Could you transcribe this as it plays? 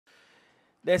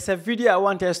There's a video I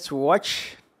want us to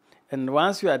watch, and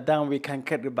once we are done, we can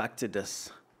get back to this.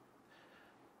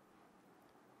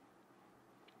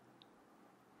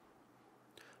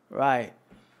 Right.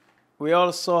 We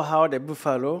all saw how the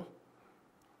buffalo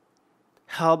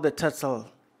helped the turtle,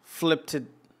 flipped it,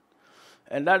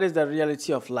 and that is the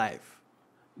reality of life.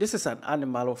 This is an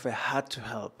animal with a heart to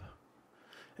help.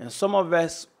 And some of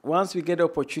us, once we get the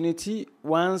opportunity,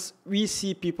 once we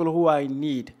see people who are in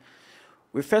need,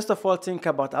 we first of all think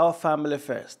about our family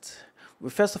first. We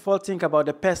first of all think about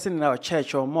the person in our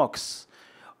church or mosque,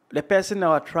 the person in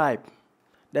our tribe,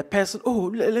 the person,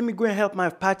 let me go and help my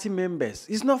party members.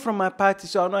 It's not from my party,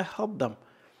 so I'll not help them.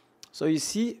 So you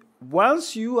see,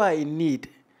 once you are in need,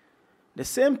 the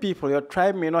same people, your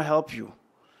tribe may not help you.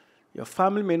 Your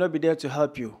family may not be there to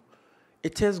help you.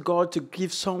 It takes God to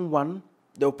give someone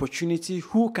the opportunity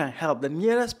who can help, the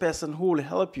nearest person who will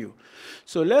help you.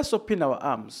 So let's open our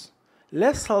arms.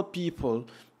 Let's help people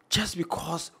just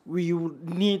because we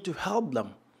need to help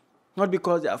them. Not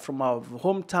because they are from our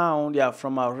hometown, they are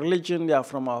from our religion, they are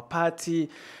from our party,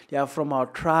 they are from our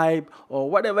tribe, or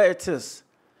whatever it is.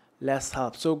 Let's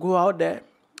help. So go out there,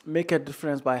 make a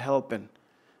difference by helping.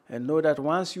 And know that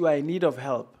once you are in need of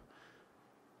help,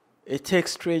 it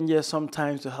takes strangers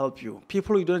sometimes to help you.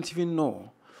 People you don't even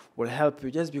know will help you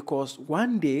just because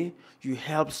one day you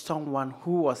helped someone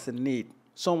who was in need,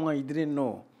 someone you didn't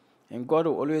know. And God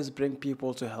will always bring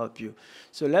people to help you.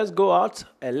 So let's go out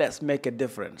and let's make a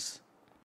difference.